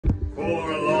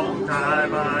For a long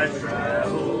time I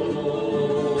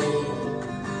traveled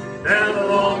down a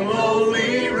long,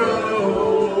 lonely road.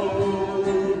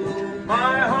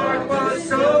 My heart was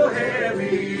so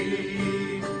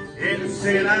heavy, in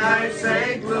sin I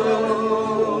sank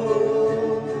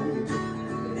low.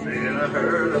 Then I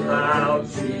heard about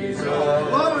Jesus.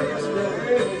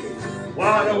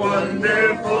 What a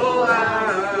wonderful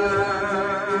hour.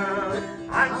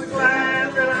 I'm so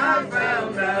glad that I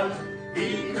found out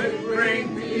He could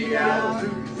bring me out to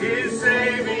His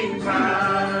saving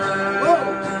power.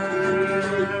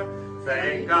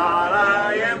 Thank God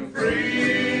I am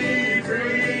free,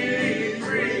 free,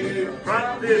 free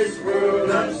from this world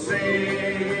of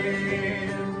sin.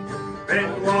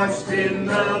 Been washed in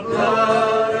the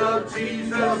blood of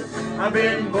Jesus. I've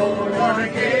been born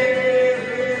again.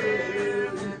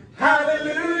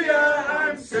 Hallelujah,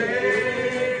 I'm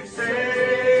saved,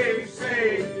 saved,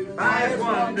 saved by His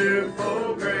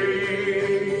wonderful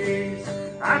grace.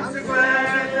 I'm so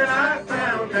glad that I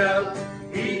found out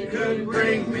He could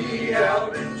bring me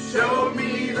out and show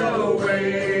me the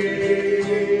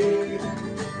way.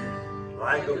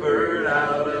 Like a bird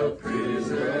out of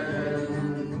prison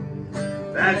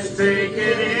that's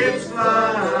taken its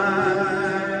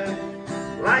flight,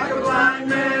 like a blind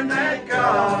man that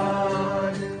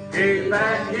God gave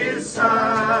back his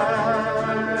sight,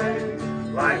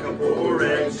 like a poor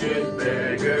wretched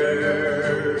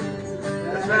beggar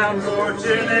that's found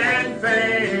fortune and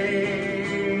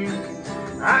fame.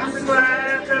 I'm so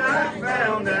glad that I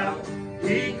found out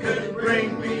He could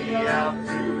bring me out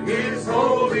through His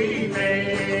holy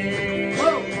name.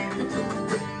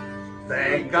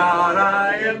 Thank God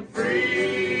I am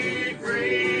free,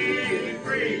 free,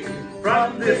 free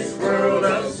from this world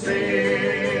of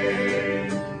sin.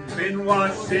 Been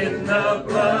washed in the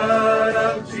blood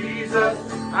of Jesus.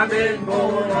 I've been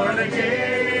born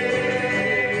again.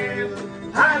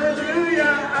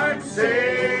 Hallelujah, I'm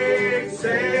saved,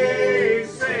 saved,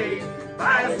 saved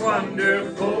by His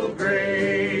wonderful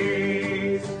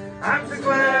grace. I'm so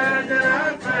glad that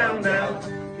I found out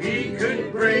He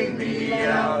could bring me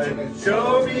out and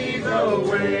show me the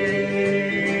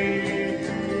way.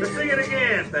 Let's sing it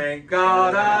again. Thank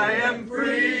God I am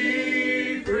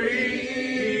free,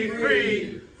 free,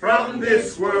 free from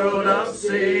this world of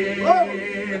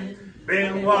sin.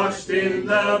 Been washed in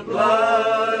the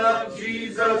blood of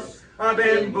Jesus. I've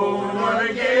been born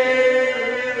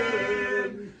again.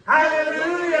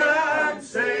 Hallelujah, I'm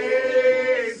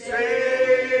saved,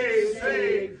 saved,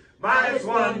 saved by His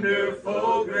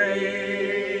wonderful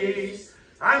grace.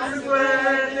 I'm so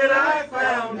glad that I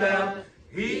found out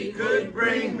He could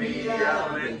bring me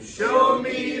out and show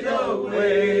me the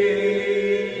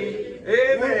way.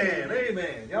 Amen,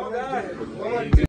 amen. Y'all got it.